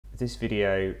This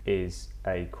video is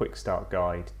a quick start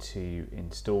guide to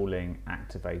installing,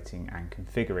 activating and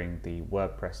configuring the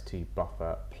WordPress to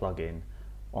Buffer plugin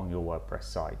on your WordPress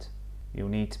site. You'll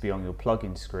need to be on your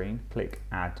plugin screen, click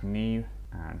Add New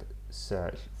and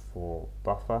search for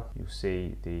Buffer. You'll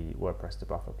see the WordPress to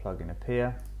Buffer plugin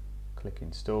appear, click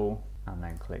Install and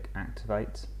then click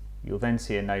Activate. You'll then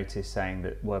see a notice saying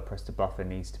that WordPress to Buffer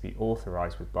needs to be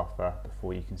authorized with Buffer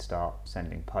before you can start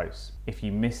sending posts. If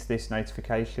you miss this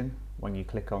notification, when you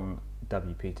click on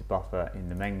WP to Buffer in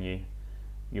the menu,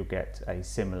 you'll get a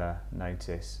similar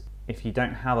notice. If you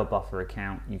don't have a Buffer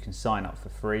account, you can sign up for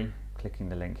free, clicking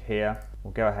the link here.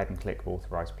 We'll go ahead and click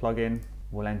Authorize Plugin.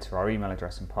 We'll enter our email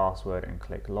address and password and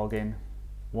click Login.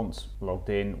 Once logged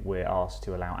in, we're asked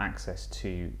to allow access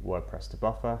to WordPress to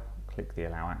Buffer. Click the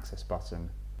Allow Access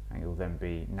button and you'll then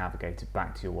be navigated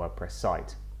back to your WordPress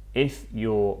site. If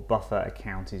your Buffer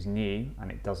account is new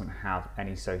and it doesn't have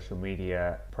any social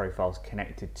media profiles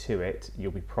connected to it,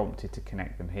 you'll be prompted to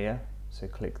connect them here. So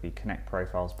click the Connect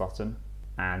Profiles button,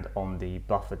 and on the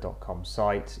buffer.com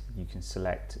site you can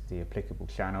select the applicable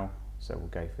channel. So we'll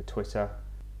go for Twitter,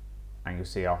 and you'll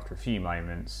see after a few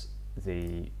moments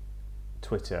the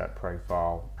Twitter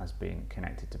profile has been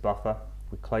connected to Buffer.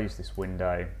 We close this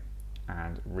window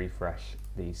and refresh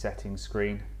the settings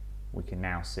screen. We can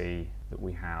now see that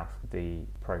we have the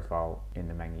profile in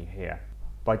the menu here.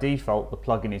 By default, the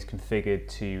plugin is configured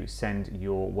to send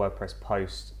your WordPress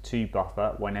posts to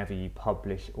Buffer whenever you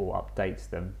publish or update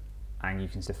them, and you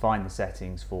can define the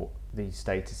settings for these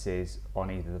statuses on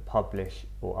either the Publish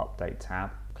or Update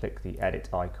tab. Click the Edit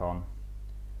icon,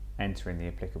 enter in the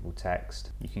applicable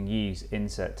text. You can use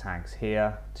insert tags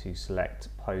here to select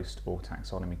post or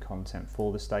taxonomy content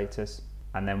for the status.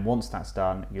 And then once that's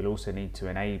done, you'll also need to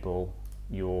enable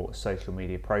your social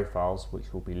media profiles,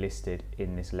 which will be listed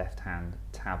in this left-hand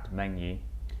tabbed menu,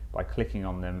 by clicking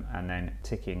on them and then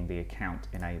ticking the Account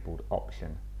Enabled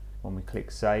option. When we click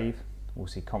Save, we'll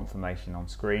see confirmation on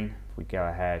screen. If we go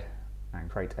ahead and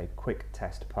create a quick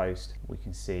test post, we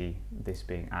can see this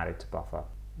being added to Buffer.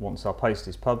 Once our post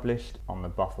is published on the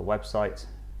Buffer website,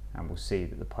 and we'll see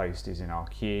that the post is in our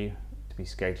queue to be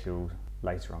scheduled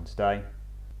later on today.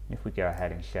 If we go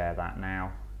ahead and share that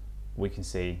now, we can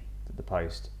see that the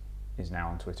post is now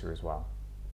on Twitter as well.